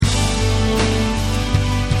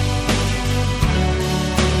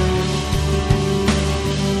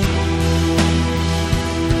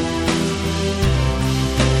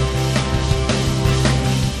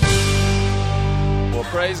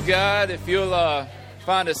right, if you'll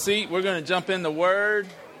find a seat, we're going to jump in the Word.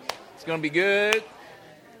 It's going to be good.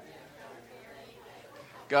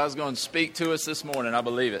 God's going to speak to us this morning. I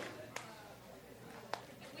believe it.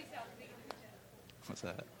 What's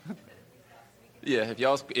that? Yeah,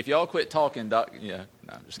 if y'all quit talking, Doc. Yeah,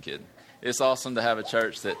 no, I'm just kidding. It's awesome to have a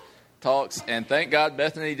church that talks, and thank God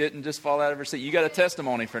Bethany didn't just fall out of her seat. You got a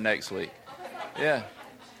testimony for next week. Yeah,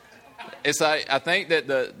 it's like I think that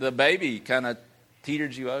the baby kind of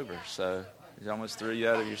teetered you over, so it almost threw you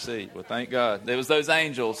out of your seat. Well, thank God. There was those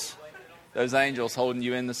angels holding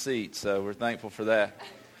you in the seat, so we're thankful for that.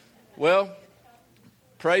 Well,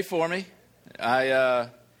 pray for me. I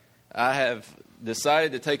have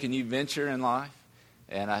decided to take a new venture in life,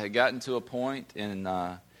 and I had gotten to a point in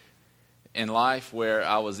life where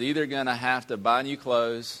I was either going to have to buy new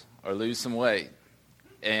clothes or lose some weight,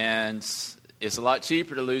 and it's a lot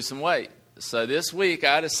cheaper to lose some weight. So this week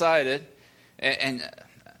I decided, and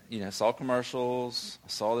saw commercials,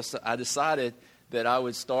 saw this. I decided that I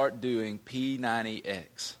would start doing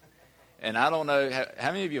P90X, and I don't know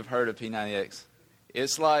how many of you have heard of P90X.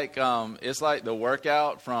 It's like the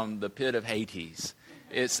workout from the pit of Hades.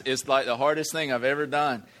 It's like the hardest thing I've ever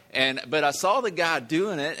done. But I saw the guy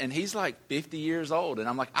doing it, and he's like 50 years old, and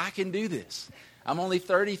I'm like, I can do this. I'm only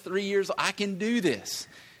 33 years old. I can do this.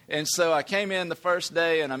 And so I came in the first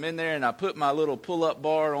day, and I'm in there, and I put my little pull-up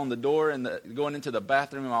bar on the door going into the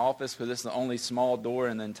bathroom in my office, because it's the only small door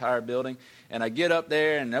in the entire building. And I get up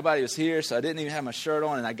there, and nobody was here, so I didn't even have my shirt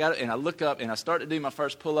on. And I look up, and I start to do my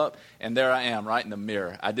first pull-up, and there I am, right in the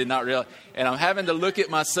mirror. I did not realize. And I'm having to look at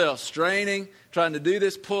myself, straining, trying to do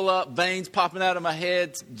this pull-up, veins popping out of my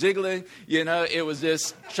head, jiggling. It was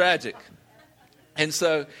just tragic. And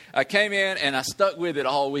so I came in, and I stuck with it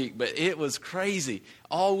all week, but it was crazy.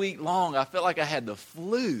 All week long, I felt like I had the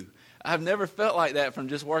flu. I've never felt like that from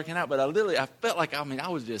just working out, but I felt like, I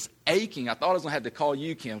was just aching. I thought I was going to have to call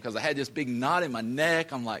you, Kim, because I had this big knot in my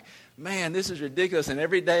neck. I'm like, man, this is ridiculous. And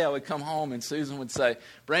every day I would come home, and Susan would say,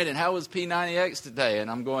 Brandon, how was P90X today?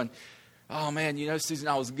 And I'm going, oh, man, Susan,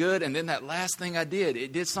 I was good. And then that last thing I did,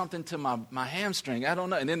 it did something to my hamstring. I don't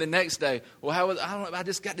know. And then the next day, I don't know. I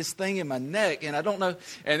just got this thing in my neck, and I don't know.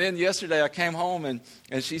 And then yesterday I came home,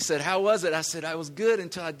 and she said, how was it? I said, I was good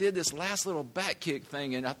until I did this last little back kick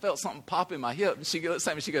thing, and I felt something pop in my hip. And she looks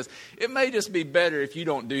at me, she goes, it may just be better if you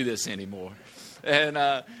don't do this anymore. And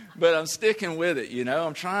but I'm sticking with it,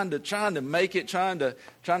 I'm trying to make it, trying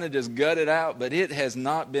to just gut it out, but it has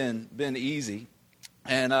not been easy.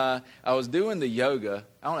 And I was doing the yoga.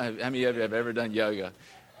 I don't know how many of you have ever done yoga.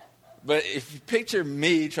 But if you picture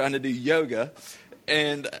me trying to do yoga,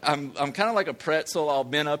 and I'm kind of like a pretzel all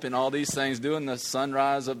bent up in all these things, doing the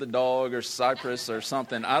sunrise of the dog or cypress or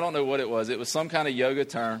something. I don't know what it was. It was some kind of yoga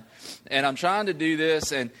term. And I'm trying to do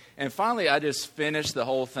this, and finally I just finished the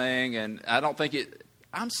whole thing, and I don't think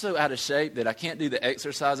I'm so out of shape that I can't do the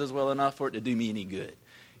exercises well enough for it to do me any good.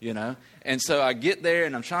 And so I get there,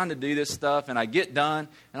 and I'm trying to do this stuff, and I get done,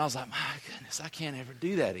 and I was like, my goodness, I can't ever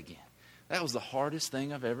do that again. That was the hardest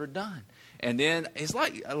thing I've ever done. And then it's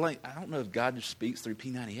like I don't know if God just speaks through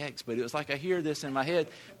P90X, but it was like I hear this in my head,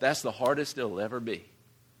 that's the hardest it'll ever be.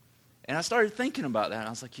 And I started thinking about that, and I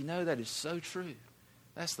was like, that is so true.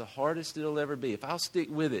 That's the hardest it'll ever be. If I'll stick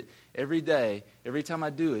with it every day, every time I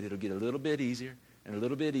do it, it'll get a little bit easier and a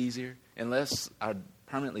little bit easier, unless I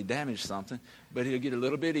permanently damage something, but it'll get a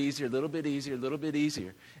little bit easier, a little bit easier, a little bit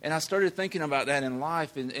eeasier. And I started thinking about that in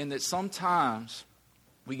life, and that sometimes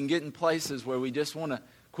we can get in places where we just want to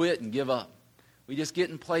quit and give up. We just get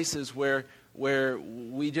in places where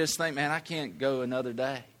we just think, man, I can't go another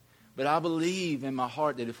day. But I believe in my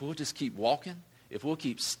heart that if we'll just keep walking, if we'll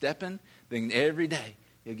keep stepping, then every day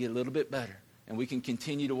it'll get a little bit better, and we can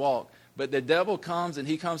continue to walk. But the devil comes, and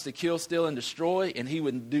he comes to kill, steal, and destroy, and he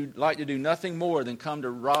would like to do nothing more than come to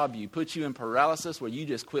rob you, put you in paralysis where you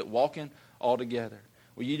just quit walking altogether,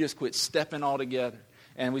 where you just quit stepping altogether.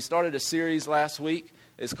 And we started a series last week.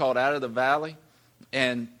 It's called Out of the Valley.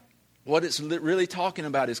 And what it's really talking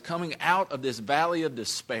about is coming out of this valley of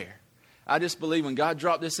despair. I just believe when God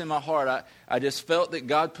dropped this in my heart, I just felt that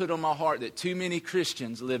God put on my heart that too many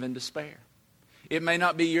Christians live in despair. It may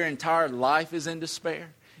not be your entire life is in despair.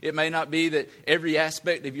 It may not be that every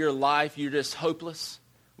aspect of your life you're just hopeless,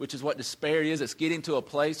 which is what despair is. It's getting to a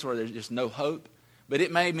place where there's just no hope. But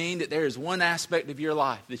it may mean that there is one aspect of your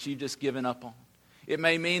life that you've just given up on. It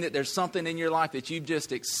may mean that there's something in your life that you've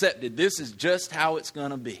just accepted. This is just how it's going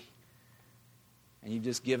to be. And you've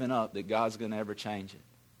just given up that God's going to ever change it.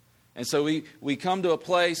 And so we come to a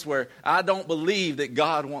place where I don't believe that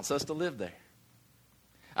God wants us to live there.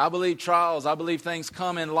 I believe trials, I believe things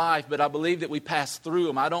come in life, but I believe that we pass through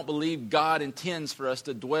them. I don't believe God intends for us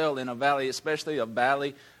to dwell in a valley, especially a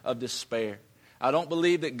valley of despair. I don't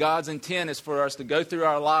believe that God's intent is for us to go through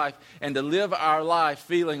our life and to live our life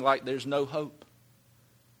feeling like there's no hope.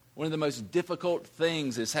 One of the most difficult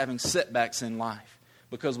things is having setbacks in life,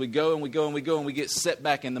 because we go and we go and we go and we get set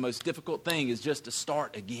back, and the most difficult thing is just to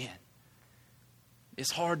start again.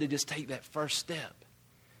 It's hard to just take that first step.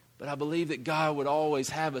 But I believe that God would always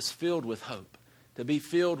have us filled with hope, to be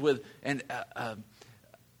filled with a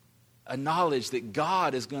knowledge that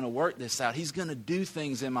God is going to work this out. He's going to do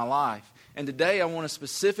things in my life. And today I want to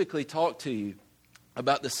specifically talk to you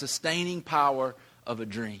about the sustaining power of a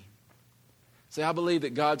dream. See, I believe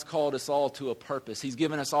that God's called us all to a purpose. He's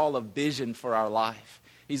given us all a vision for our life.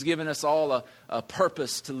 He's given us all a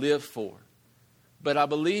purpose to live for. But I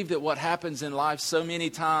believe that what happens in life so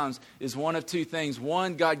many times is one of two things.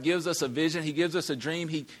 One, God gives us a vision. He gives us a dream.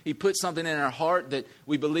 He puts something in our heart that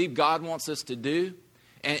we believe God wants us to do.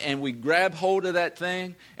 And we grab hold of that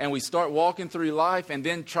thing and we start walking through life. And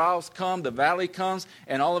then trials come, the valley comes,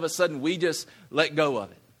 and all of a sudden we just let go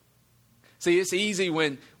of it. See, it's easy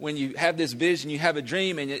when you have this vision, you have a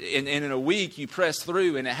dream, and in a week you press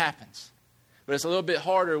through and it happens. But it's a little bit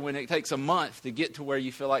harder when it takes a month to get to where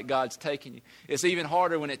you feel like God's taking you. It's even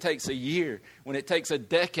harder when it takes a year, when it takes a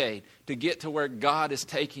decade to get to where God is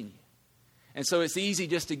taking you. And so it's easy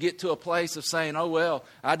just to get to a place of saying, oh, well,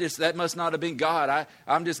 that must not have been God.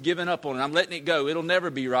 I'm just giving up on it. I'm letting it go. It'll never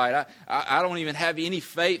be right. I don't even have any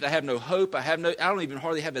faith. I have no hope. I don't even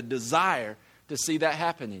hardly have a desire to see that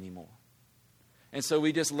happen anymore. And so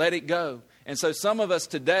we just let it go. And so some of us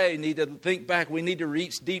today need to think back. We need to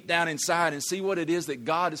reach deep down inside and see what it is that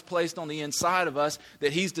God has placed on the inside of us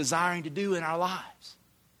that He's desiring to do in our lives.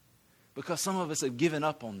 Because some of us have given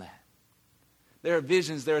up on that. There are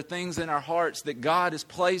visions, there are things in our hearts that God has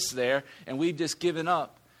placed there, and we've just given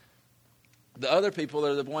up. The other people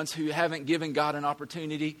are the ones who haven't given God an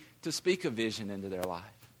opportunity to speak a vision into their life.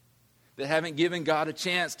 That haven't given God a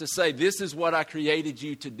chance to say, this is what I created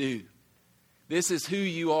you to do. This is who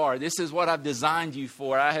you are. This is what I've designed you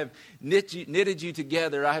for. I have knitted you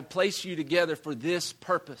together. I have placed you together for this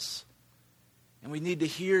purpose. And we need to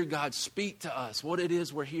hear God speak to us what it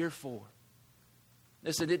is we're here for.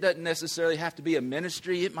 Listen, it doesn't necessarily have to be a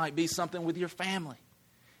ministry. It might be something with your family.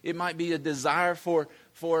 It might be a desire for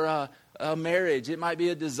a marriage. It might be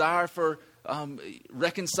a desire for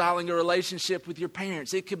reconciling a relationship with your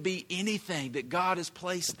parents. It could be anything that God has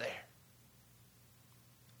placed there.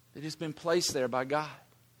 That has been placed there by God.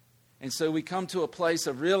 And so we come to a place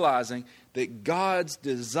of realizing that God's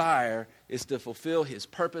desire is to fulfill His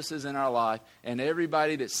purposes in our life. And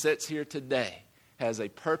everybody that sits here today has a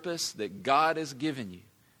purpose that God has given you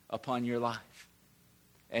upon your life.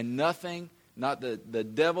 And nothing, not the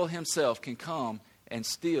devil himself, can come and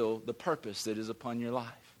steal the purpose that is upon your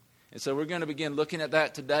life. And so we're going to begin looking at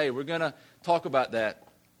that today. We're going to talk about that.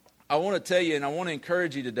 I want to tell you and I want to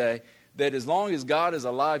encourage you today that as long as God is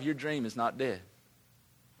alive, your dream is not dead.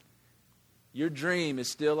 Your dream is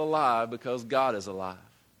still alive because God is alive.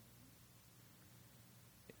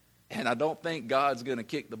 And I don't think God's going to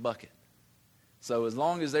kick the bucket. So as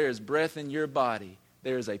long as there is breath in your body,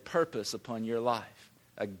 there is a purpose upon your life,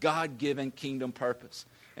 a God-given kingdom purpose.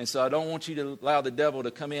 And so I don't want you to allow the devil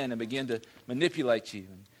to come in and begin to manipulate you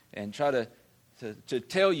and try to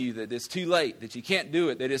tell you that it's too late, that you can't do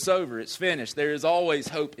it, that it's over, it's finished. There is always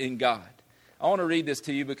hope in God. I want to read this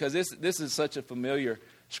to you because this is such a familiar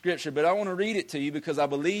scripture, but I want to read it to you because I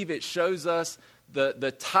believe it shows us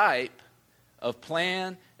the type of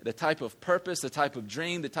plan, the type of purpose, the type of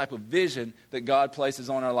dream, the type of vision that God places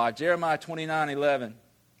on our life. Jeremiah 29:11.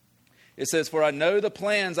 It says, "For I know the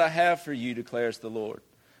plans I have for you, declares the Lord.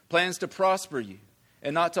 Plans to prosper you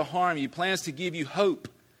and not to harm you. Plans to give you hope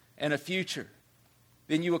and a future.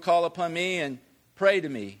 Then you will call upon me and pray to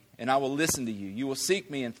me, and I will listen to you. You will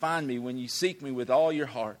seek me and find me when you seek me with all your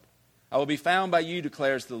heart. I will be found by you,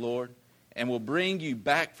 declares the Lord, and will bring you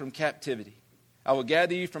back from captivity. I will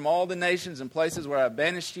gather you from all the nations and places where I have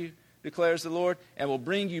banished you, declares the Lord, and will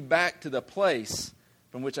bring you back to the place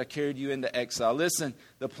from which I carried you into exile." Listen,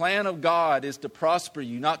 the plan of God is to prosper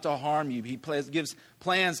you, not to harm you. He gives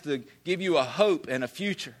plans to give you a hope and a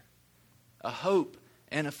future. A hope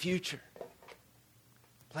and a future.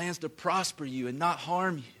 Plans to prosper you and not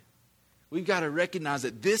harm you. We've got to recognize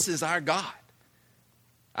that this is our God.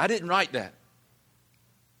 I didn't write that.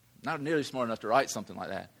 Not nearly smart enough to write something like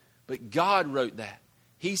that. But God wrote that.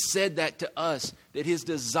 He said that to us, that His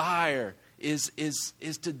desire is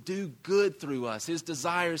to do good through us. His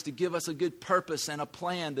desire is to give us a good purpose and a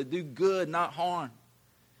plan to do good, not harm.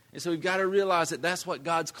 And so we've got to realize that that's what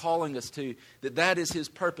God's calling us to, that is His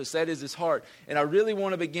purpose, that is His heart. And I really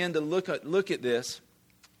want to begin to look at this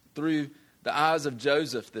through the eyes of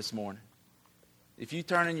Joseph this morning. If you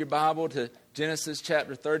turn in your Bible to Genesis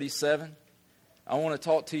chapter 37, I want to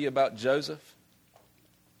talk to you about Joseph.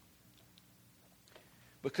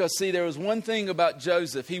 Because, see, there was one thing about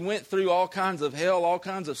Joseph. He went through all kinds of hell, all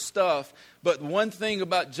kinds of stuff. But one thing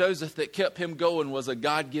about Joseph that kept him going was a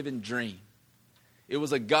God-given dream. It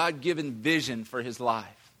was a God-given vision for his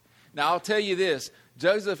life. Now, I'll tell you this.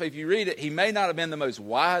 Joseph, if you read it, he may not have been the most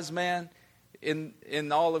wise man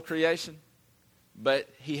in all of creation. But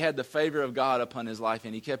he had the favor of God upon his life,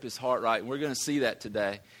 and he kept his heart right. And we're going to see that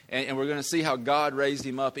today. And we're going to see how God raised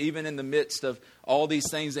him up, even in the midst of all these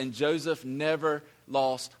things. And Joseph never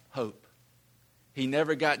lost hope. He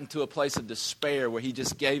never got into a place of despair where he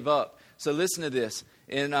just gave up. So listen to this.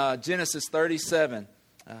 In Genesis 37,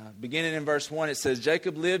 beginning in verse 1, it says,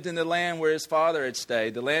 Jacob lived in the land where his father had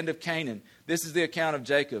stayed, the land of Canaan. This is the account of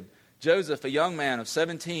Jacob. Joseph, a young man of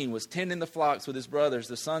 17, was tending the flocks with his brothers,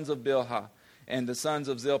 the sons of Bilhah and the sons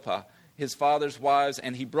of Zilpah, his father's wives,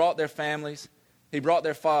 and he brought their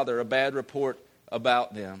father a bad report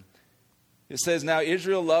about them. It says, now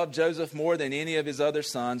Israel loved Joseph more than any of his other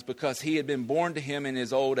sons because he had been born to him in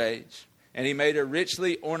his old age. And he made a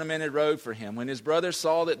richly ornamented robe for him. When his brothers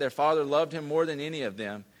saw that their father loved him more than any of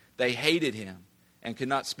them, they hated him and could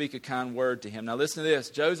not speak a kind word to him. Now listen to this.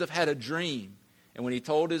 Joseph had a dream. And when he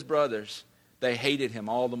told his brothers, they hated him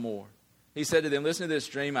all the more. He said to them, listen to this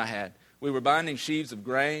dream I had. We were binding sheaves of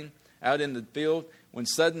grain out in the field when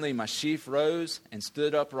suddenly my sheaf rose and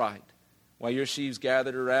stood upright while your sheaves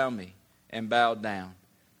gathered around me and bowed down.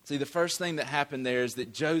 See, the first thing that happened there is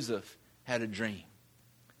that Joseph had a dream.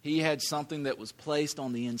 He had something that was placed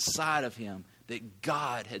on the inside of him that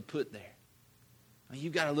God had put there. Now,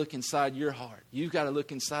 you've got to look inside your heart. You've got to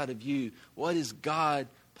look inside of you. What has God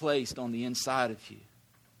placed on the inside of you?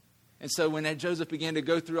 And so when Joseph began to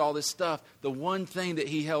go through all this stuff, the one thing that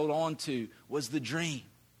he held on to was the dream.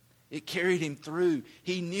 It carried him through.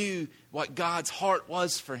 He knew what God's heart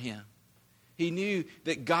was for him. He knew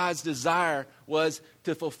that God's desire was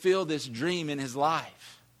to fulfill this dream in his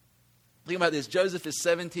life. Think about this. Joseph is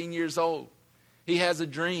 17 years old. He has a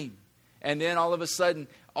dream. And then all of a sudden,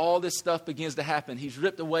 all this stuff begins to happen. He's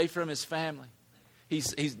ripped away from his family.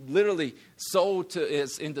 He's literally sold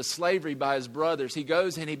into slavery by his brothers. He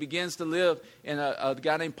goes and he begins to live in a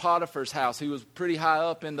guy named Potiphar's house, who was pretty high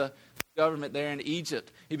up in the government there in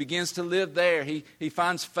Egypt. He begins to live there. He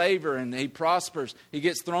finds favor and he prospers. He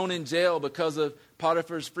gets thrown in jail because of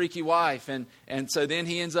Potiphar's freaky wife. And so then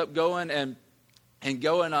he ends up going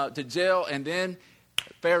to jail. And then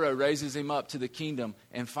Pharaoh raises him up to the kingdom.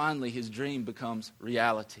 And finally his dream becomes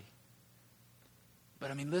reality. But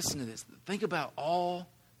I mean, listen to this. Think about all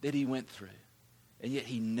that he went through. And yet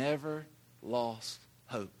he never lost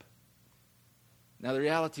hope. Now, the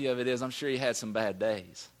reality of it is, I'm sure he had some bad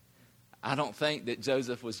days. I don't think that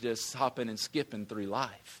Joseph was just hopping and skipping through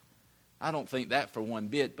life. I don't think that for one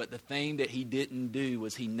bit. But the thing that he didn't do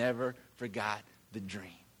was he never forgot the dream.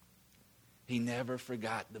 He never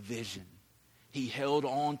forgot the vision. He held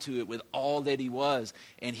on to it with all that he was,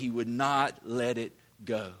 and he would not let it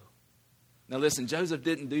go. Now listen, Joseph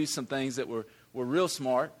didn't do some things that were real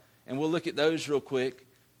smart, and we'll look at those real quick.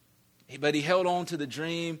 But he held on to the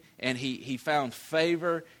dream, and he found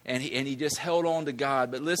favor, and he just held on to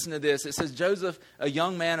God. But listen to this. It says, Joseph, a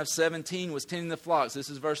young man of 17, was tending the flocks. This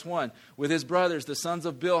is verse 1. With his brothers, the sons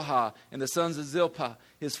of Bilhah and the sons of Zilpah,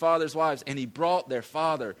 his father's wives. And he brought their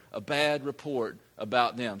father a bad report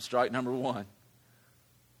about them. Strike number 1.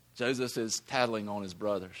 Joseph is tattling on his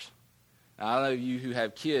brothers. Now, I know you who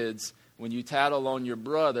have kids, when you tattle on your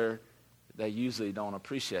brother, they usually don't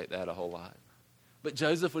appreciate that a whole lot. But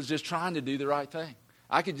Joseph was just trying to do the right thing.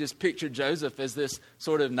 I could just picture Joseph as this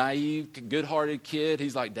sort of naive, good-hearted kid.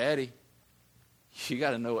 He's like, Daddy, you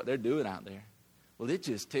got to know what they're doing out there. Well, it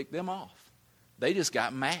just ticked them off. They just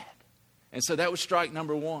got mad. And so that was strike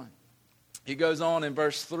number 1. He goes on in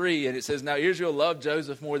verse 3, and it says, now Israel loved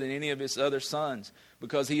Joseph more than any of his other sons,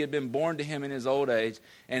 because he had been born to him in his old age,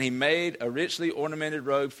 and he made a richly ornamented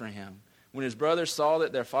robe for him. When his brothers saw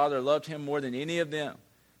that their father loved him more than any of them,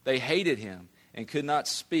 they hated him and could not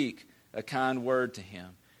speak a kind word to him.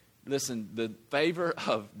 Listen, the favor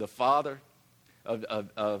of the father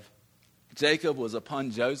of Jacob was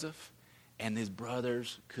upon Joseph, and his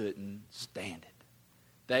brothers couldn't stand it.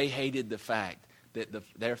 They hated the fact that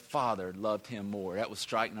their father loved him more. That was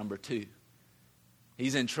strike number 2.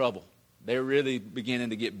 He's in trouble. They're really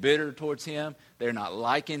beginning to get bitter towards him. They're not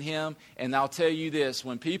liking him. And I'll tell you this,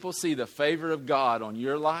 when people see the favor of God on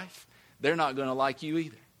your life, they're not going to like you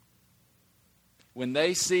either. When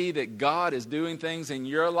they see that God is doing things in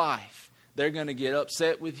your life, they're going to get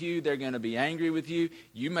upset with you. They're going to be angry with you.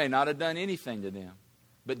 You may not have done anything to them,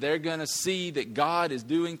 but they're going to see that God is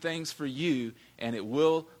doing things for you, and it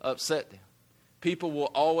will upset them. People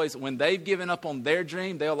will always, when they've given up on their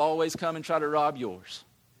dream, they'll always come and try to rob yours.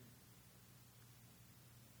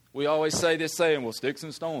 We always say this saying, well, sticks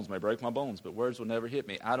and stones may break my bones, but words will never hit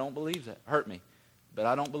me. I don't believe that. Hurt me. But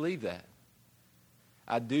I don't believe that.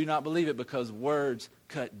 I do not believe it, because words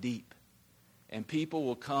cut deep. And people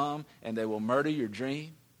will come and they will murder your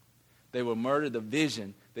dream. They will murder the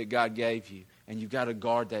vision that God gave you. And you've got to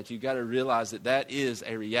guard that. You've got to realize that that is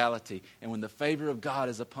a reality. And when the favor of God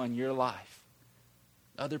is upon your life,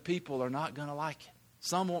 other people are not going to like it.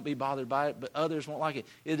 Some won't be bothered by it, but others won't like it.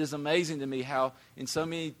 It is amazing to me how in so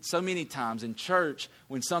many times in church,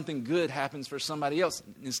 when something good happens for somebody else,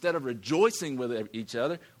 instead of rejoicing with each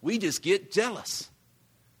other, we just get jealous.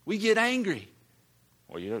 We get angry.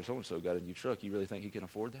 Well, you know, so-and-so got a new truck. You really think he can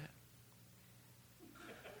afford that?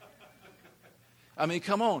 I mean,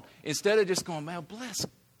 come on. Instead of just going, man, bless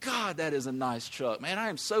God, that is a nice truck. Man, I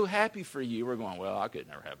am so happy for you. We're going, well, I could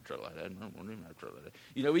never have a truck like that. I don't even have a truck like that.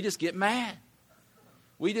 You know, we just get mad.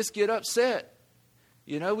 We just get upset.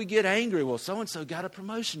 You know, we get angry. Well, so-and-so got a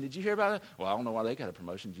promotion. Did you hear about it? Well, I don't know why they got a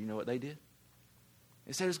promotion. Do you know what they did?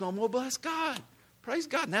 Instead of just going, well, bless God. Praise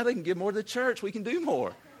God. Now they can give more to the church. We can do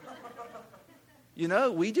more. You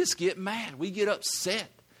know, we just get mad. We get upset.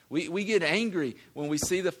 We get angry when we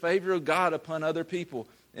see the favor of God upon other people.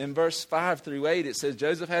 In verse 5 through 8, it says,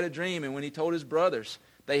 Joseph had a dream, and when he told his brothers,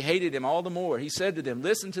 they hated him all the more. He said to them,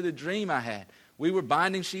 listen to the dream I had. We were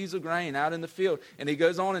binding sheaves of grain out in the field. And he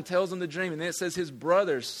goes on and tells them the dream. And then it says his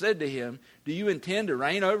brothers said to him, do you intend to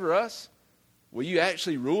reign over us? Will you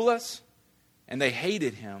actually rule us? And they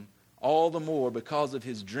hated him all the more because of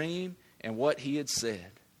his dream and what he had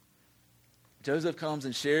said. Joseph comes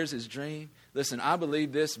and shares his dream. Listen, I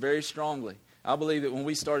believe this very strongly. I believe that when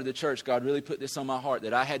we started the church, God really put this on my heart,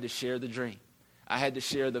 that I had to share the dream. I had to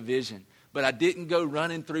share the vision. But I didn't go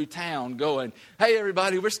running through town going, hey,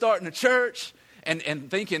 everybody, we're starting a church. And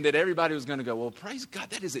thinking that everybody was going to go, well, praise God,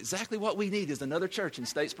 that is exactly what we need is another church in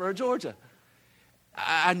Statesboro, Georgia.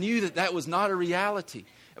 I knew that that was not a reality.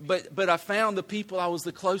 But I found the people I was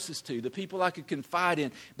the closest to, the people I could confide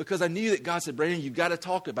in, because I knew that God said, Brandon, you've got to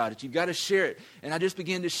talk about it. You've got to share it. And I just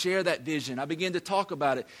began to share that vision. I began to talk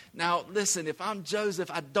about it. Now, listen, if I'm Joseph,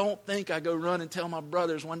 I don't think I go run and tell my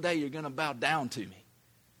brothers one day you're going to bow down to me.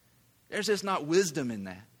 There's just not wisdom in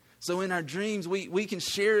that. So in our dreams, we can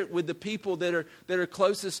share it with the people that are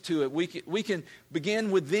closest to it. We can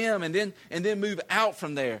begin with them and then move out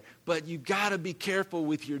from there. But you've got to be careful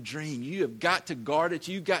with your dream. You have got to guard it.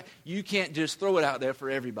 You can't just throw it out there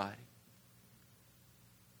for everybody.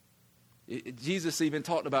 Jesus even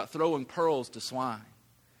talked about throwing pearls to swine.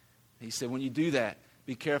 He said, when you do that,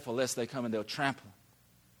 be careful lest they come and they'll trample them.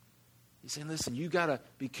 He's saying, listen, you got to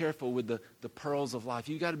be careful with the pearls of life.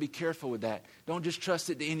 You got to be careful with that. Don't just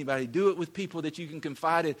trust it to anybody. Do it with people that you can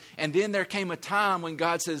confide in. And then there came a time when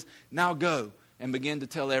God says, now go and begin to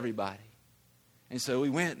tell everybody. And so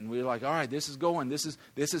we went and we were like, all right, this is going. This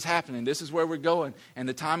is happening. This is where we're going. And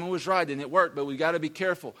the timing was right and it worked, but we got to be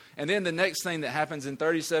careful. And then the next thing that happens in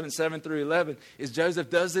 37:7 through 11 is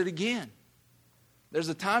Joseph does it again. There's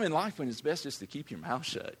a time in life when it's best just to keep your mouth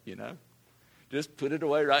shut, you know. Just put it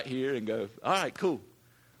away right here and go, all right, cool.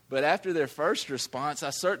 But after their first response,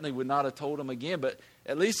 I certainly would not have told him again, but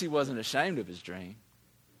at least he wasn't ashamed of his dream.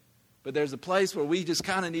 But there's a place where we just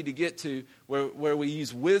kind of need to get to where we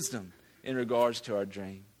use wisdom in regards to our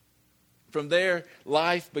dream. From there,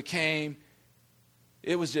 life became,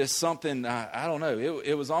 it was just something, I don't know,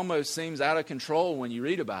 it was almost seems out of control when you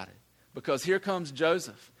read about it. Because here comes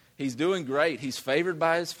Joseph. He's doing great. He's favored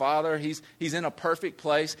by his father. He's in a perfect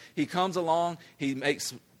place. He comes along. He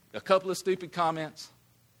makes a couple of stupid comments,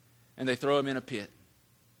 and they throw him in a pit.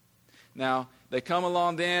 Now, they come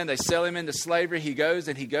along then. They sell him into slavery. He goes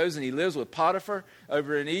and he lives with Potiphar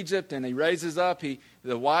over in Egypt, and he raises up. The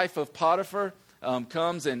wife of Potiphar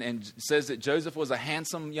comes and says that Joseph was a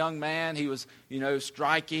handsome young man. He was,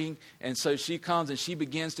 striking. And so she comes and she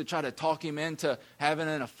begins to try to talk him into having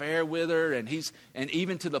an affair with her. And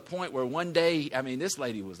even to the point where one day, this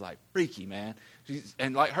lady was like freaky, man.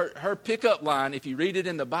 And like her pickup line, if you read it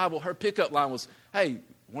in the Bible, her pickup line was, hey,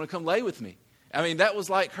 want to come lay with me? That was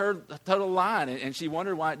like her total line. And she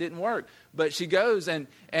wondered why it didn't work. But she goes and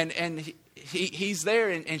he's there.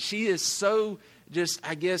 And she is so just,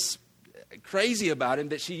 I guess, crazy about him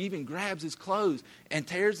that she even grabs his clothes and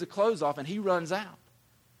tears the clothes off, and he runs out.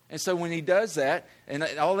 And so when he does that and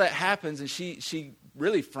all that happens and she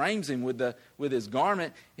really frames him with his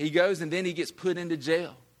garment. He goes and then he gets put into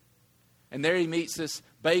jail. And there he meets this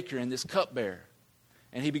baker and this cupbearer.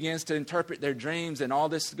 And he begins to interpret their dreams, and all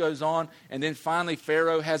this goes on. And then finally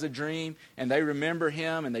Pharaoh has a dream, and they remember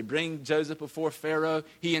him, and they bring Joseph before Pharaoh.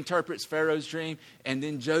 He interprets Pharaoh's dream, and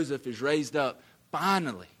then Joseph is raised up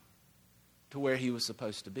finally to where he was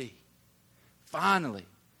supposed to be. Finally,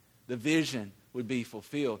 the vision would be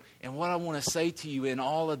fulfilled. And what I want to say to you in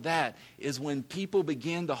all of that is when people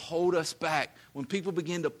begin to hold us back, when people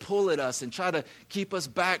begin to pull at us and try to keep us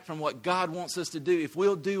back from what God wants us to do, if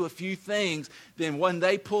we'll do a few things, then when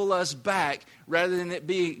they pull us back, rather than it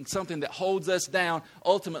being something that holds us down,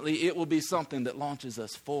 ultimately it will be something that launches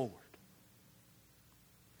us forward.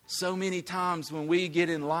 So many times when we get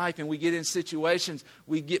in life and we get in situations,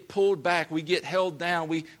 we get pulled back, we get held down,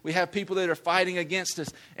 we have people that are fighting against us.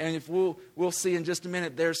 And if we'll see in just a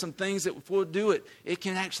minute, there are some things that if we'll do it, it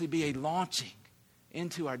can actually be a launching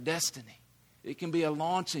into our destiny. It can be a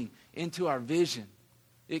launching into our vision.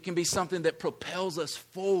 It can be something that propels us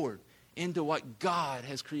forward into what God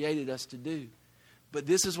has created us to do. But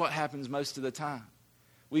this is what happens most of the time.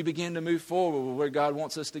 We begin to move forward with where God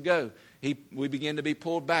wants us to go. We begin to be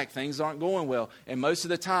pulled back. Things aren't going well. And most of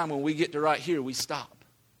the time when we get to right here, we stop.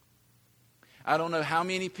 I don't know how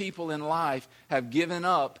many people in life have given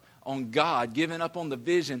up on God, given up on the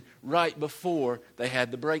vision right before they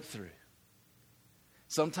had the breakthrough.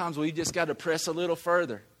 Sometimes we just got to press a little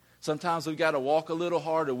further. Sometimes we've got to walk a little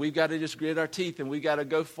harder. We've got to just grit our teeth and we've got to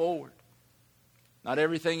go forward. Not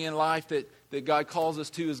everything in life that God calls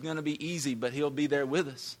us to is going to be easy, but He'll be there with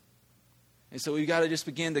us. And so we've got to just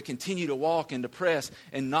begin to continue to walk and to press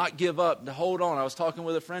and not give up, to hold on. I was talking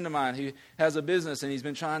with a friend of mine who has a business, and he's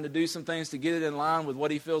been trying to do some things to get it in line with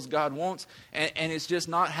what he feels God wants, and it's just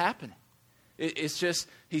not happening. It's just,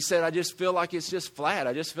 he said, I just feel like it's just flat.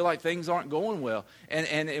 I just feel like things aren't going well.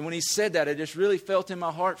 And when he said that, I just really felt in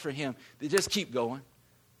my heart for him to just keep going.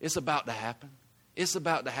 It's about to happen. It's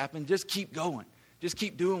about to happen. Just keep going. Just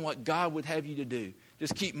keep doing what God would have you to do.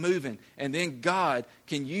 Just keep moving. And then God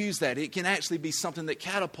can use that. It can actually be something that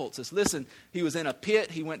catapults us. Listen, he was in a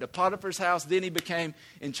pit. He went to Potiphar's house. Then he became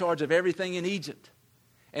in charge of everything in Egypt.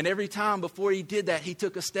 And every time before he did that, he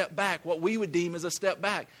took a step back, what we would deem as a step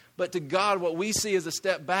back. But to God, what we see as a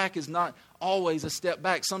step back is not always a step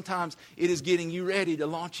back. Sometimes it is getting you ready to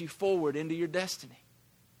launch you forward into your destiny,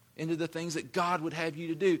 into the things that God would have you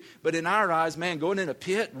to do. But in our eyes, man, going in a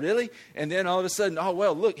pit, really? And then all of a sudden, oh,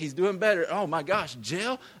 well, look, he's doing better. Oh, my gosh,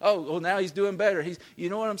 jail? Oh, well, now he's doing better. You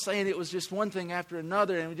know what I'm saying? It was just one thing after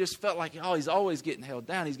another, and it just felt like, oh, he's always getting held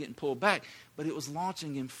down. He's getting pulled back. But it was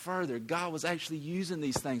launching him further. God was actually using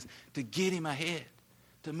these things to get him ahead,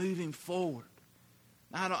 to move him forward.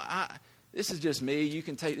 This is just me. You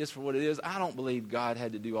can take this for what it is. I don't believe God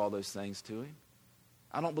had to do all those things to him.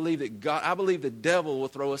 I don't believe that God, I believe the devil will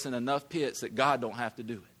throw us in enough pits that God don't have to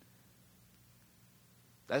do it.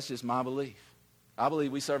 That's just my belief. I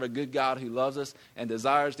believe we serve a good God who loves us and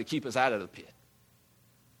desires to keep us out of the pit.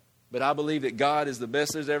 But I believe that God is the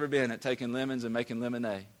best there's ever been at taking lemons and making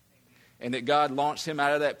lemonade. And that God launched him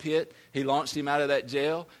out of that pit. He launched him out of that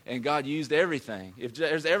jail. And God used everything. If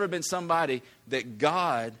there's ever been somebody that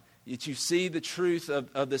you see the truth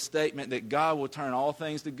of the statement that God will turn all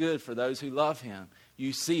things to good for those who love him,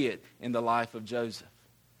 you see it in the life of Joseph.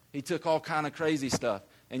 He took all kind of crazy stuff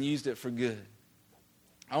and used it for good.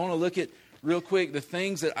 I want to look at, real quick, the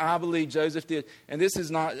things that I believe Joseph did. And this is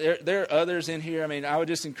not, there are others in here. I mean, I would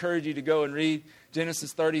just encourage you to go and read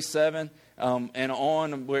Genesis 37 and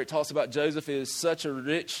on, where it talks about Joseph. It is such a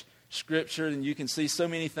rich scripture, and you can see so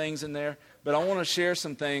many things in there. But I want to share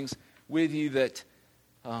some things with you that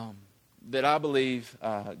I believe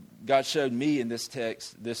God showed me in this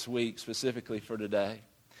text this week, specifically for today.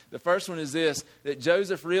 The first one is this, that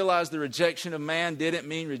Joseph realized the rejection of man didn't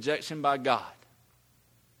mean rejection by God.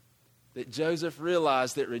 That Joseph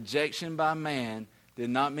realized that rejection by man did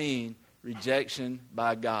not mean rejection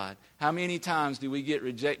by God. How many times do we get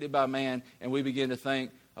rejected by man and we begin to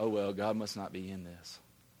think, oh, well, God must not be in this.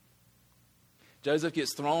 Joseph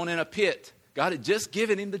gets thrown in a pit. God had just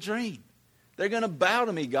given him the dream. They're going to bow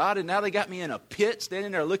to me, God, and now they got me in a pit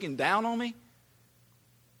standing there looking down on me?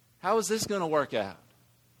 How is this going to work out?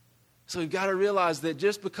 So we've got to realize that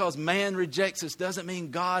just because man rejects us doesn't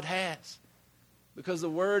mean God has. Because the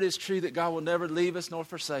word is true that God will never leave us nor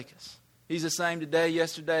forsake us. He's the same today,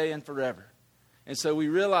 yesterday, and forever. And so we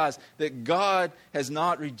realize that God has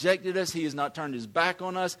not rejected us. He has not turned his back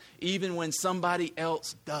on us, even when somebody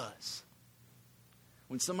else does.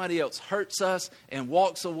 When somebody else hurts us and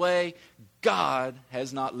walks away, God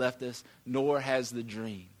has not left us, nor has the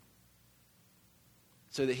dream.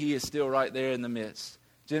 so that he is still right there in the midst.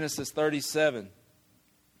 Genesis 37,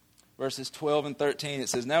 verses 12 and 13, it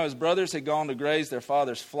says, Now his brothers had gone to graze their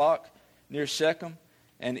father's flock near Shechem,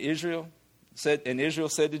 and Israel said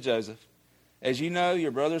to Joseph, As you know,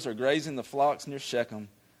 your brothers are grazing the flocks near Shechem.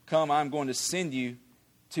 Come, I'm going to send you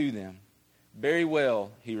to them. Very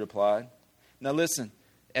well, he replied. Now listen,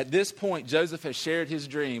 at this point, Joseph has shared his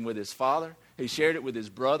dream with his father. He shared it with his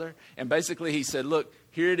brother. And basically he said, look,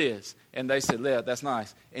 here it is. And they said, yeah, that's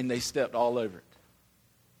nice. And they stepped all over it.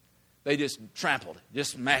 They just trampled it,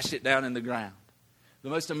 just mashed it down in the ground. The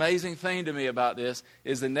most amazing thing to me about this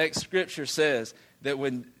is the next scripture says that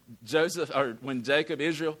when Jacob,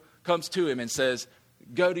 Israel, comes to him and says,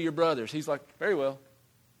 go to your brothers, he's like, very well.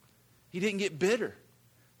 He didn't get bitter.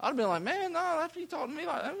 I'd have been like, man, no, after you talked to me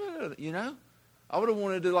like that, you know. I would have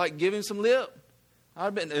wanted to like give him some lip.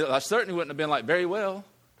 I certainly wouldn't have been like, very well.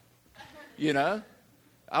 You know.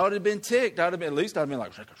 I would have been ticked. I'd have been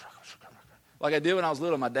like I did when I was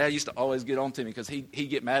little. My dad used to always get on to me because he'd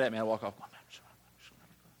get mad at me. I'd walk off.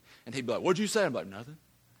 And he'd be like, what'd you say? I'm like, nothing.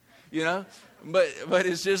 You know? But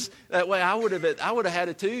it's just that way I would have had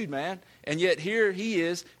attitude, man. And yet here he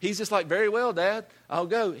is. He's just like, very well, Dad, I'll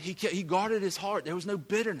go. He guarded his heart. There was no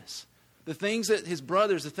bitterness. The things that his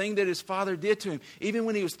brothers, the thing that his father did to him, even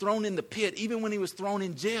when he was thrown in the pit, even when he was thrown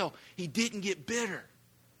in jail, he didn't get bitter.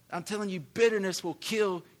 I'm telling you, bitterness will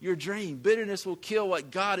kill your dream. Bitterness will kill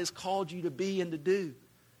what God has called you to be and to do.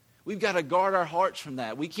 We've got to guard our hearts from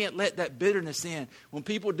that. We can't let that bitterness in. When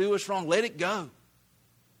people do us wrong, let it go.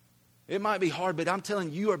 It might be hard, but I'm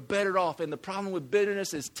telling you, you are better off. And the problem with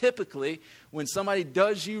bitterness is typically when somebody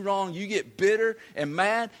does you wrong, you get bitter and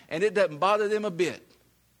mad, and it doesn't bother them a bit.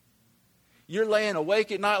 You're laying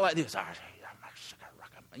awake at night like this.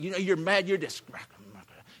 You know, you're mad. You're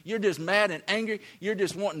just mad and angry. You're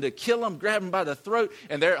just wanting to kill them, grab them by the throat.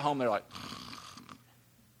 And they're at home. They're like,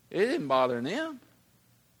 it didn't bother them.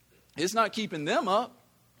 It's not keeping them up.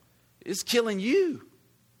 It's killing you.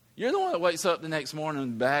 You're the one that wakes up the next morning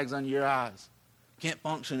with bags under your eyes. Can't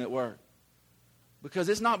function at work. Because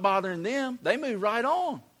it's not bothering them. They move right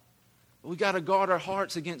on. We got to guard our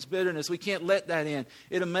hearts against bitterness. We can't let that in.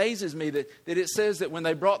 It amazes me that it says that when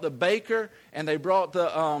they brought the baker and they brought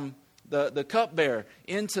the cupbearer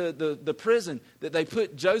into the prison, that they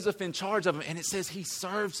put Joseph in charge of them. And it says he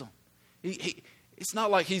serves them. It's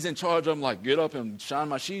not like he's in charge of them, like, get up and shine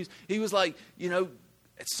my shoes. He was like, you know,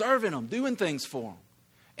 serving them, doing things for them.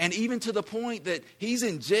 And even to the point that he's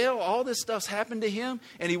in jail, all this stuff's happened to him.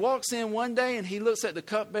 And he walks in one day and he looks at the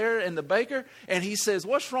cupbearer and the baker and he says,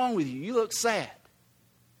 what's wrong with you? You look sad.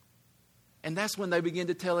 And that's when they begin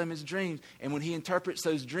to tell him his dreams. And when he interprets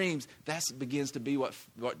those dreams, that begins to be what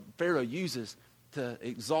Pharaoh uses to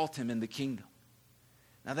exalt him in the kingdom.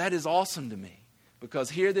 Now that is awesome to me. Because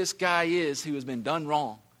here this guy is who has been done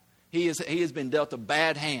wrong. He has been dealt a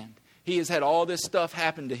bad hand. He has had all this stuff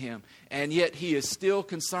happen to him. And yet he is still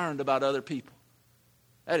concerned about other people.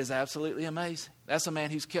 That is absolutely amazing. That's a man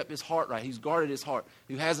who's kept his heart right. He's guarded his heart.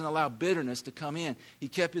 Who hasn't allowed bitterness to come in. He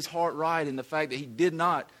kept his heart right in the fact that he did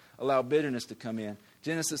not allow bitterness to come in.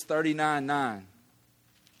 Genesis 39:9.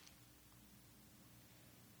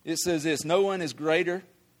 It says this, no one is greater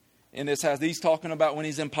in this house. He's talking about when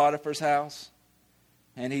he's in Potiphar's house.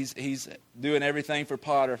 And he's doing everything for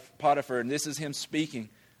Potiphar. And this is him speaking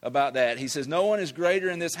about that. He says, no one is greater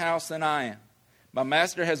in this house than I am. My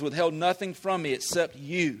master has withheld nothing from me except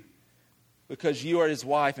you, because you are his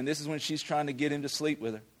wife. And this is when she's trying to get him to sleep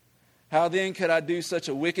with her. How then could I do such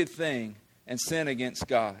a wicked thing and sin against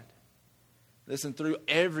God? Listen, through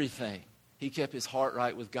everything, he kept his heart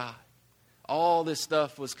right with God. All this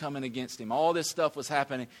stuff was coming against him. All this stuff was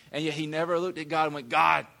happening. And yet he never looked at God and went,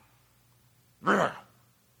 God, brr.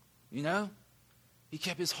 You know? He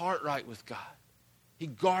kept his heart right with God. He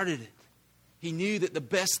guarded it. He knew that the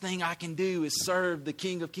best thing I can do is serve the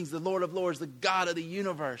King of Kings, the Lord of Lords, the God of the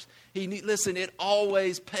universe. Listen, it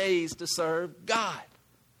always pays to serve God.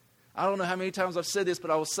 I don't know how many times I've said this, but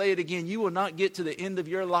I will say it again. You will not get to the end of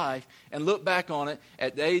your life and look back on it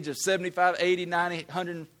at the age of 75, 80, 90,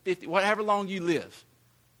 150, whatever long you live.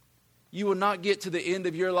 You will not get to the end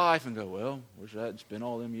of your life and go, well, wish I had spent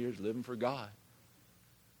all them years living for God.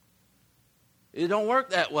 It don't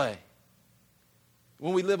work that way.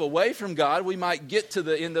 When we live away from God, we might get to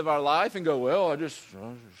the end of our life and go, well, I just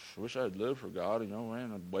wish I had lived for God. You know,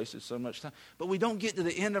 man, I wasted so much time. But we don't get to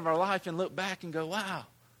the end of our life and look back and go, wow,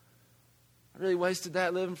 I really wasted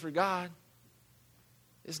that living for God.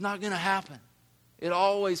 It's not going to happen. It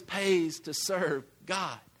always pays to serve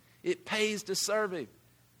God. It pays to serve Him.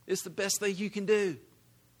 It's the best thing you can do.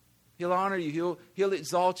 He'll honor you. He'll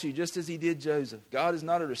exalt you just as he did Joseph. God is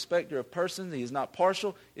not a respecter of persons. He is not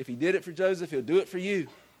partial. If he did it for Joseph, he'll do it for you.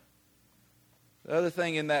 The other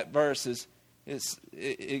thing in that verse is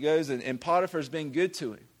it goes, and Potiphar's been good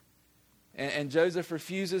to him. And Joseph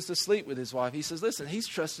refuses to sleep with his wife. He says, listen, he's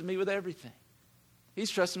trusted me with everything. He's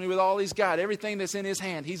trusted me with all he's got. Everything that's in his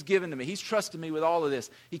hand, he's given to me. He's trusted me with all of this.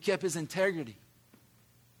 He kept his integrity.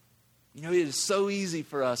 You know, it is so easy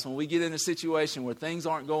for us when we get in a situation where things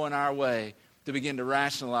aren't going our way to begin to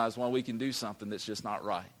rationalize why we can do something that's just not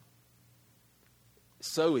right.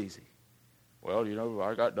 It's so easy. Well, you know,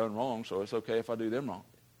 I got done wrong, so it's okay if I do them wrong.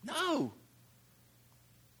 No.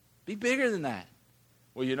 Be bigger than that.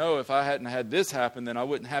 Well, you know, if I hadn't had this happen, then I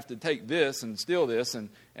wouldn't have to take this and steal this. And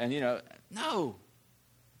you know, no.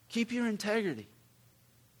 Keep your integrity.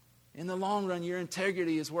 In the long run, your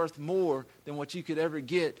integrity is worth more than what you could ever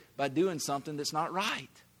get by doing something that's not right.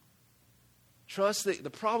 Trust that the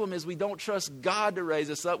problem is we don't trust God to raise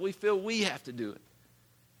us up. We feel we have to do it.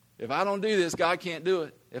 If I don't do this, God can't do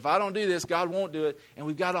it. If I don't do this, God won't do it. And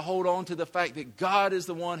we've got to hold on to the fact that God is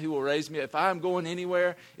the one who will raise me. If I'm going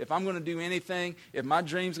anywhere, if I'm going to do anything, if my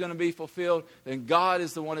dream's going to be fulfilled, then God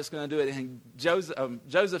is the one that's going to do it. And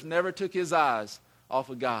Joseph never took his eyes off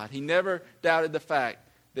of God. He never doubted the fact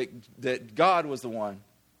that God was the one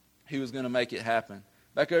who was going to make it happen.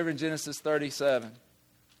 Back over in Genesis 37,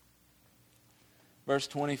 verse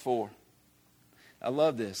 24. I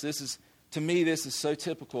love this. To me, this is so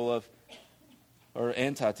typical of, or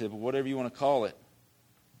anti-typical, whatever you want to call it,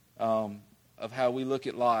 of how we look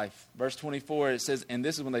at life. Verse 24, it says, and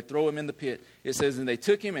this is when they throw him in the pit. It says, and they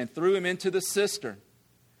took him and threw him into the cistern.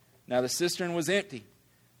 Now the cistern was empty.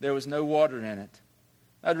 There was no water in it.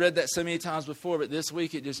 I'd read that so many times before, but this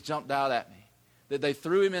week it just jumped out at me. That they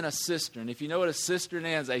threw him in a cistern. If you know what a cistern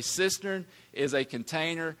is a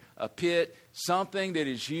container, a pit, something that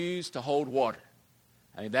is used to hold water.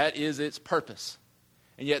 I mean, that is its purpose.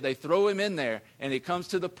 And yet they throw him in there, and it comes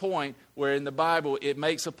to the point where in the Bible it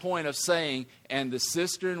makes a point of saying, and the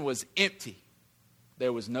cistern was empty.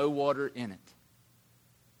 There was no water in it.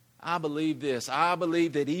 I believe this. I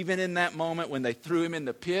believe that even in that moment when they threw him in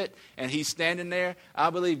the pit and he's standing there,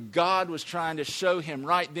 I believe God was trying to show him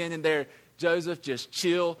right then and there, Joseph, just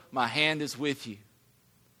chill. My hand is with you.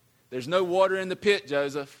 There's no water in the pit,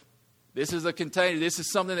 Joseph. This is a container. This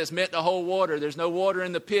is something that's meant to hold water. There's no water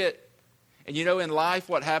in the pit. And you know, in life,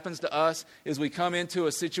 what happens to us is we come into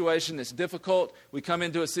a situation that's difficult. We come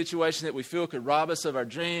into a situation that we feel could rob us of our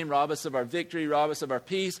dream, rob us of our victory, rob us of our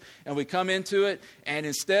peace. And we come into it, and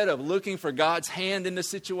instead of looking for God's hand in the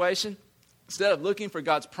situation, instead of looking for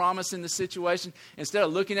God's promise in the situation, instead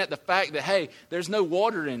of looking at the fact that, hey, there's no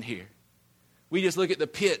water in here, we just look at the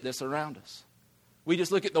pit that's around us. We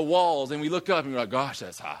just look at the walls, and we look up, and we're like, gosh,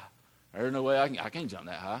 that's high. There's no way I can't jump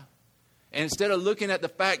that high. And instead of looking at the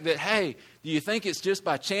fact that, hey, do you think it's just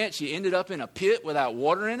by chance you ended up in a pit without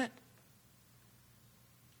water in it?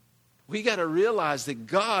 We got to realize that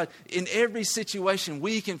God, in every situation,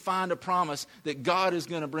 we can find a promise that God is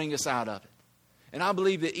going to bring us out of it. And I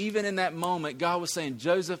believe that even in that moment, God was saying,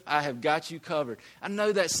 Joseph, I have got you covered. I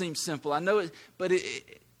know that seems simple. I know it, but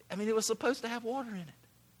it was supposed to have water in it.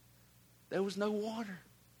 There was no water.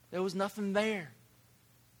 There was nothing there.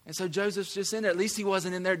 And so Joseph's just in there. At least he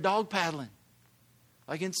wasn't in there dog paddling,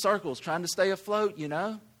 like in circles, trying to stay afloat, you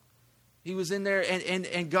know. He was in there,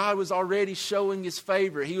 and God was already showing his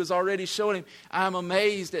favor. He was already showing him. I'm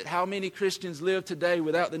amazed at how many Christians live today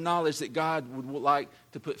without the knowledge that God would like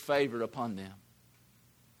to put favor upon them.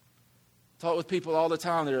 Talk with people all the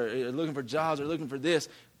time that are looking for jobs or looking for this.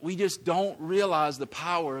 We just don't realize the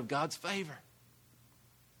power of God's favor.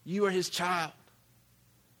 You are his child.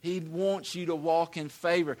 He wants you to walk in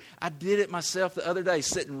favor. I did it myself the other day,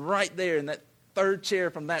 sitting right there in that third chair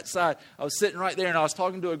from that side. I was sitting right there, and I was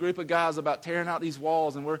talking to a group of guys about tearing out these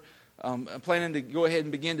walls, and we're planning to go ahead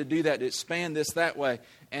and begin to do that, to expand this that way.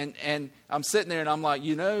 And I'm sitting there, and I'm like,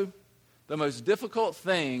 you know, the most difficult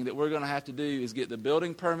thing that we're going to have to do is get the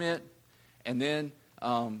building permit and then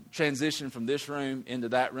transition from this room into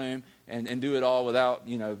that room and do it all without,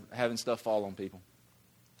 you know, having stuff fall on people.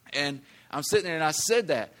 And I'm sitting there, and I said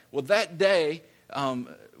that. Well, that day,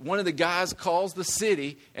 one of the guys calls the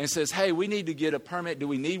city and says, hey, we need to get a permit. Do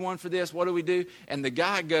we need one for this? What do we do? And the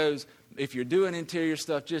guy goes, if you're doing interior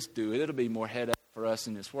stuff, just do it. It'll be more headache for us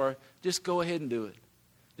than it's worth. Just go ahead and do it.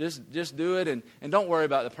 Just do it, and don't worry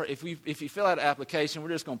about if you fill out an application, we're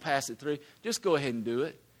just going to pass it through. Just go ahead and do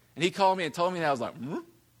it. And he called me and told me that. I was like,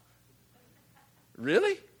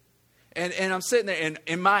 really? And I'm sitting there, and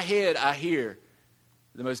in my head, I hear,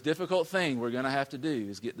 the most difficult thing we're going to have to do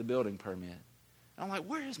is get the building permit. And I'm like,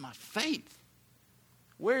 where is my faith?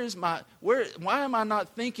 Why am I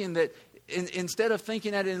not thinking that instead of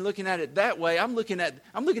thinking at it and looking at it that way, I'm looking at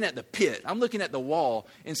the pit. I'm looking at the wall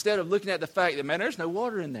instead of looking at the fact that, man, there's no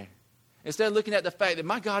water in there. Instead of looking at the fact that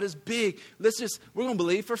my God is big, we're going to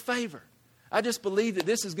believe for favor. I just believe that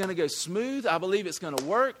this is going to go smooth. I believe it's going to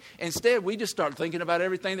work. Instead, we just start thinking about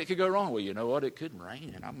everything that could go wrong. Well, you know what? It could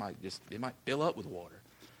rain, and it might fill up with water.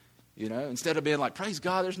 You know, instead of being like, praise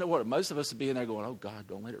God, there's no water. Most of us would be in there going, oh, God,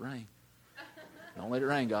 don't let it rain. Don't let it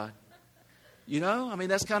rain, God. You know, I mean,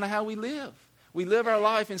 that's kind of how we live. We live our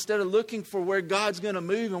life instead of looking for where God's going to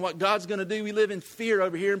move and what God's going to do. We live in fear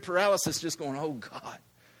over here in paralysis, just going, oh, God.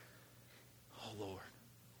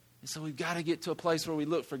 And so we've got to get to a place where we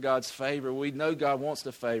look for God's favor. We know God wants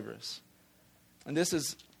to favor us. And this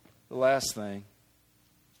is the last thing.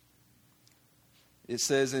 It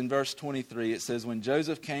says in verse 23, it says, when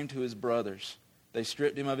Joseph came to his brothers, they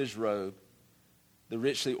stripped him of his robe, the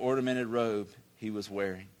richly ornamented robe he was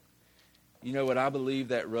wearing. You know what I believe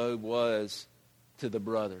that robe was to the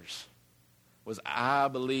brothers? I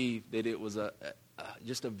believe that it was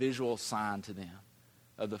just a visual sign to them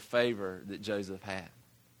of the favor that Joseph had.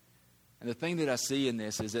 And the thing that I see in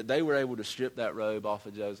this is that they were able to strip that robe off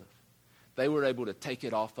of Joseph. They were able to take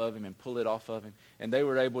it off of him and pull it off of him. And they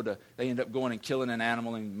ended up going and killing an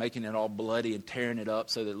animal and making it all bloody and tearing it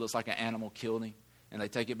up so that it looks like an animal killed him. And they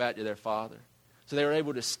take it back to their father. So they were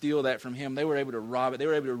able to steal that from him. They were able to rob it. They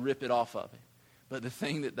were able to rip it off of him. But the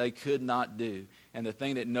thing that they could not do, and the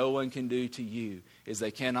thing that no one can do to you, is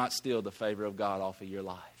they cannot steal the favor of God off of your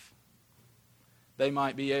life. They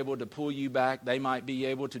might be able to pull you back. They might be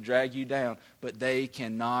able to drag you down. But they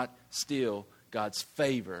cannot steal God's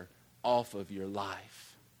favor off of your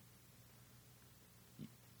life.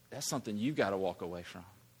 That's something you've got to walk away from.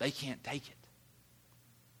 They can't take it.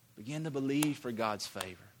 Begin to believe for God's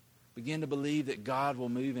favor. Begin to believe that God will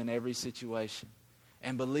move in every situation.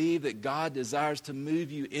 And believe that God desires to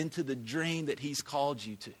move you into the dream that He's called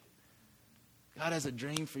you to. God has a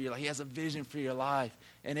dream for your life. He has a vision for your life.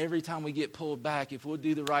 And every time we get pulled back, if we'll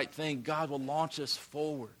do the right thing, God will launch us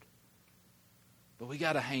forward. But we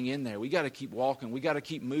got to hang in there. We got to keep walking. We got to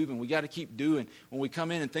keep moving. We got to keep doing. When we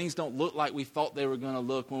come in and things don't look like we thought they were going to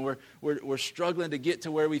look, when we're struggling to get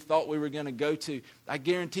to where we thought we were going to go to, I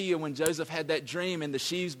guarantee you when Joseph had that dream and the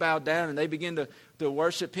sheaves bowed down and they began to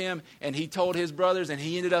worship him and he told his brothers and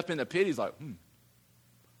he ended up in the pit, he's like,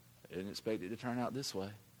 I didn't expect it to turn out this way.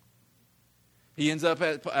 He ends up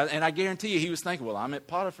and I guarantee you he was thinking, well, I'm at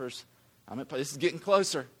Potiphar's. This is getting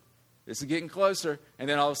closer. This is getting closer. And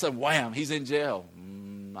then all of a sudden, wham, he's in jail.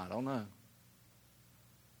 I don't know.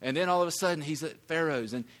 And then all of a sudden, he's at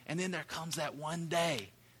Pharaoh's. And then there comes that one day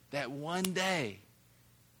that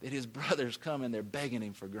his brothers come and they're begging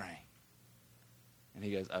him for grain. And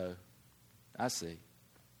he goes, oh, I see.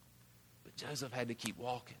 But Joseph had to keep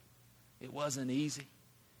walking. It wasn't easy.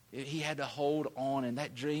 He had to hold on, and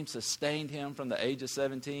that dream sustained him from the age of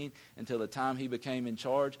 17 until the time he became in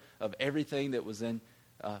charge of everything that was in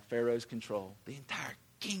Pharaoh's control, the entire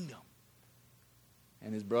kingdom.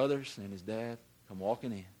 And his brothers and his dad come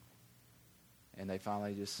walking in, and they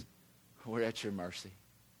finally just, we're at your mercy.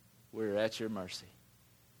 We're at your mercy.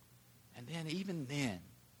 And then, even then,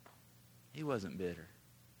 he wasn't bitter.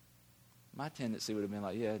 My tendency would have been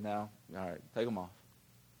like, yeah, no, all right, take them off.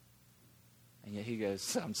 And yet he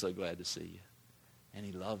goes, I'm so glad to see you. And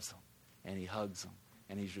he loves them. And he hugs them.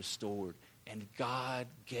 And he's restored. And God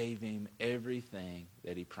gave him everything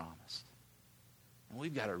that he promised. And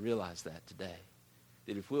we've got to realize that today.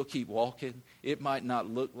 That if we'll keep walking, it might not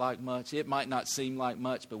look like much. It might not seem like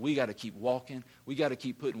much. But we got to keep walking. We got to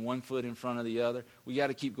keep putting one foot in front of the other. We got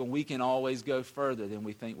to keep going. We can always go further than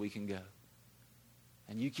we think we can go.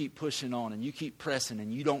 And you keep pushing on. And you keep pressing.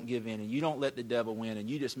 And you don't give in. And you don't let the devil win. And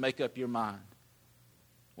you just make up your mind.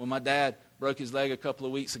 When my dad broke his leg a couple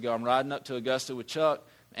of weeks ago, I'm riding up to Augusta with Chuck,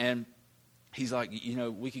 and he's like,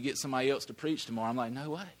 we could get somebody else to preach tomorrow. I'm like,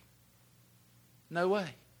 no way. No way.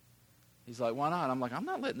 He's like, why not? I'm like, I'm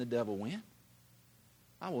not letting the devil win.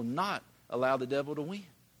 I will not allow the devil to win.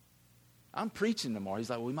 I'm preaching tomorrow. He's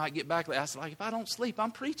like, well, we might get back. I said, if I don't sleep,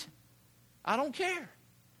 I'm preaching. I don't care.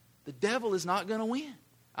 The devil is not going to win.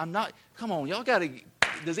 I'm not. Come on, y'all got to.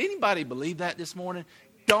 Does anybody believe that this morning?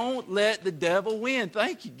 Don't let the devil win.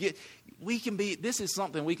 Thank you. This is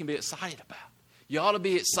something we can be excited about. You ought to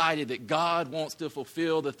be excited that God wants to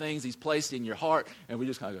fulfill the things He's placed in your heart. And we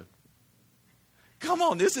just kind of go, come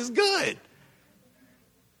on, this is good.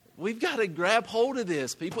 We've got to grab hold of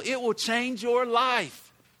this, people. It will change your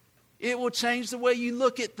life. It will change the way you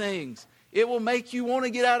look at things. It will make you want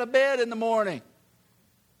to get out of bed in the morning.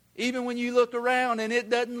 Even when you look around and it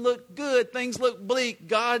doesn't look good, things look bleak,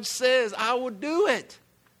 God says, I will do it.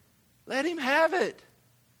 Let him have it.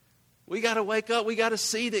 We got to wake up. We got to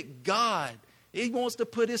see that God, he wants to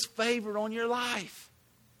put his favor on your life.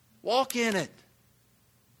 Walk in it.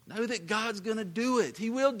 Know that God's going to do it. He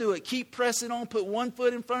will do it. Keep pressing on. Put one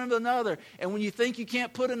foot in front of another. And when you think you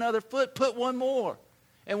can't put another foot, put one more.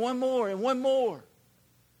 And one more. And one more.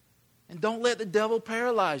 And don't let the devil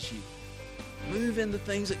paralyze you. Move in the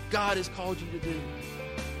things that God has called you to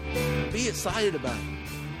do. Be excited about it.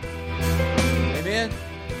 Amen?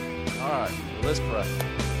 All right. Let's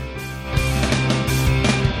pray.